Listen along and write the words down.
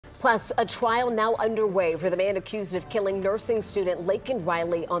Plus, a trial now underway for the man accused of killing nursing student Laken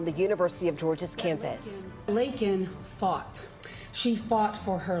Riley on the University of Georgia's campus. Laken fought. She fought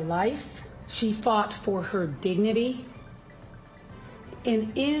for her life. She fought for her dignity.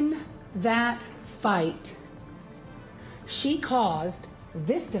 And in that fight, she caused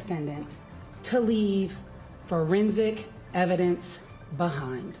this defendant to leave forensic evidence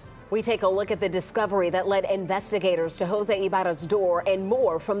behind. We take a look at the discovery that led investigators to Jose Ibarra's door and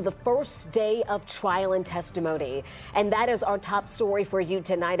more from the first day of trial and testimony. And that is our top story for you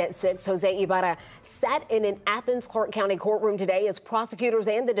tonight at 6. Jose Ibarra sat in an Athens Clark County courtroom today as prosecutors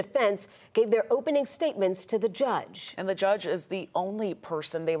and the defense gave their opening statements to the judge. And the judge is the only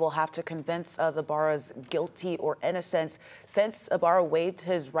person they will have to convince of Ibarra's guilty or innocence, since Ibarra waived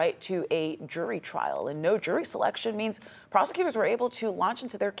his right to a jury trial. And no jury selection means prosecutors were able to launch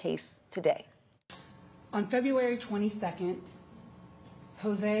into their case today. On February 22nd,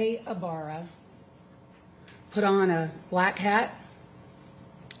 Jose Ibarra put on a black hat,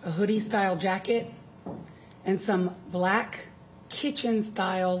 a hoodie-style jacket, and some black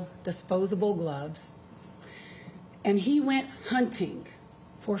kitchen-style disposable gloves, and he went hunting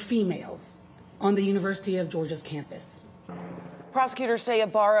for females on the University of Georgia's campus. Prosecutors say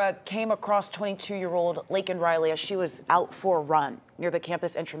Ibarra came across 22-year-old Laken Riley as she was out for a run near the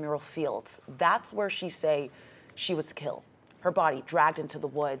campus intramural fields. That's where she say she was killed. Her body dragged into the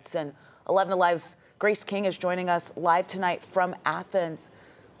woods. And 11 Alive's Grace King is joining us live tonight from Athens.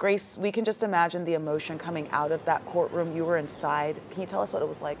 Grace, we can just imagine the emotion coming out of that courtroom. You were inside. Can you tell us what it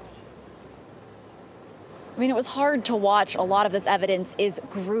was like? I mean, it was hard to watch. A lot of this evidence is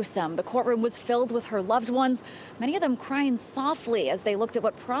gruesome. The courtroom was filled with her loved ones, many of them crying softly as they looked at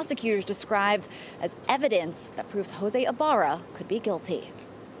what prosecutors described as evidence that proves Jose Ibarra could be guilty.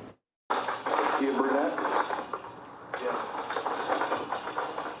 You a brunette? Yes.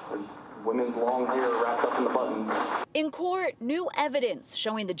 Women's long hair wrapped up in the buttons. In court, new evidence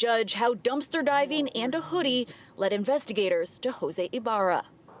showing the judge how dumpster diving and a hoodie led investigators to Jose Ibarra.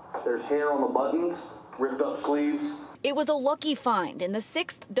 There's hair on the buttons. Ripped up sleeves. It was a lucky find in the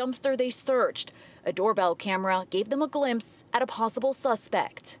 6th dumpster they searched. A doorbell camera gave them a glimpse at a possible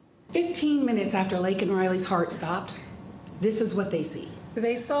suspect. 15 minutes after Laken Riley's heart stopped, this is what they see.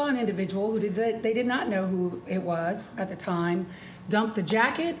 They saw an individual who they did not know who it was at the time, dump the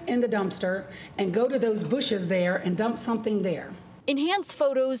jacket in the dumpster and go to those bushes there and dump something there. Enhanced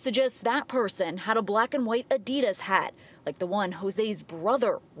photos suggest that person had a black and white Adidas hat, like the one Jose's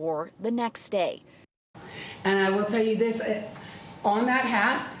brother wore the next day. And I will tell you this, on that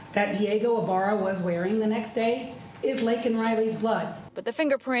hat that Diego Ibarra was wearing the next day is Laken Riley's blood. But the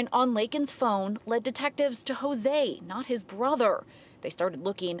fingerprint on Laken's phone led detectives to Jose, not his brother. They started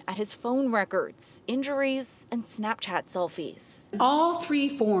looking at his phone records, injuries, and Snapchat selfies. All 3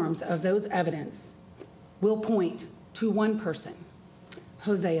 forms of those evidence will point to one person,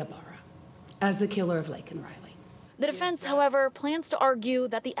 Jose Ibarra, as the killer of Laken Riley. The defense, however, plans to argue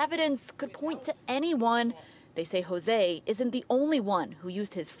that the evidence could point to anyone. They say Jose isn't the only one who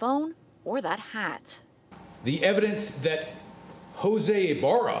used his phone or that hat. The evidence that Jose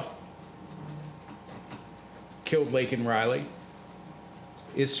Ibarra killed Laken Riley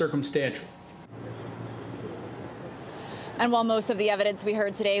is circumstantial. And while most of the evidence we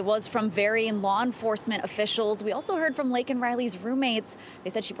heard today was from varying law enforcement officials, we also heard from Laken Riley's roommates.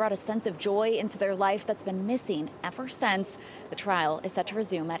 They said she brought a sense of joy into their life that's been missing ever since. The trial is set to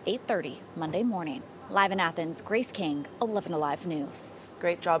resume at 8:30 Monday morning. Live in Athens, Grace King, 11 Alive News.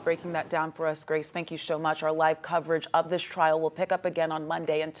 Great job breaking that down for us, Grace. Thank you so much. Our live coverage of this trial will pick up again on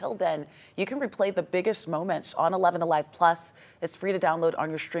Monday. Until then, you can replay the biggest moments on 11 Alive Plus. It's free to download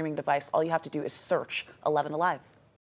on your streaming device. All you have to do is search 11 Alive.